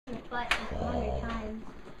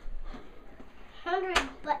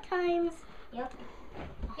times. Yep.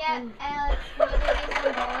 Yeah, Alex, can you give me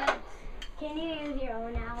some bullets? Can you use your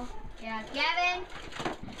own now? Yeah. Gavin!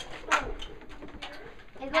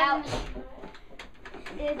 It's Out.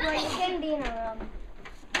 It's where you can be in a room.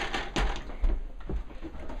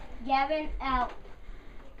 Gavin, out.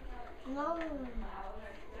 No.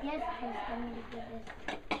 Yes, please, I need to do this.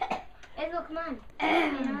 Isabel, come on. In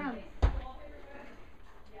a room.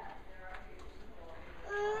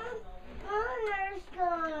 Nurse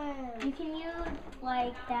gun. You can use,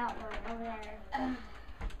 like, that one over there.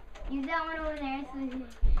 Use that one over there so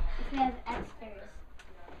if we have extras.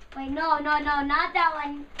 Wait, no, not that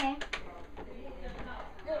one. Okay.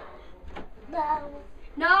 No.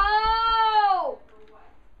 No!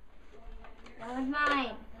 That was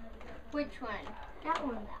mine. Which one? That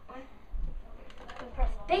one.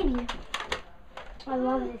 Baby. I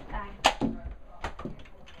love this guy.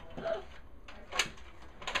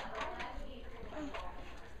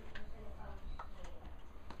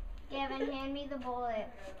 Gavin, hand me the bullet.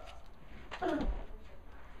 Well,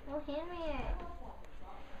 hand me it.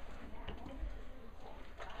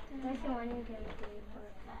 There's the 1, 2, 3,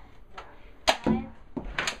 4, 5.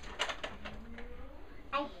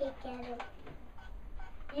 I hate Gavin.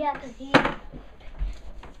 Yeah, because he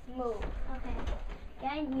moved. Okay.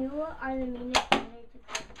 Gavin, you are the meanest brother to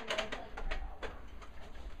Christopher.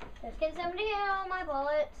 Can somebody get all my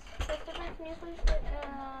bullets? Christopher, can you please get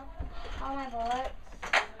all my bullets?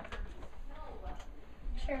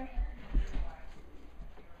 Sure.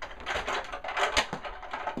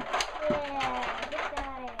 Yeah.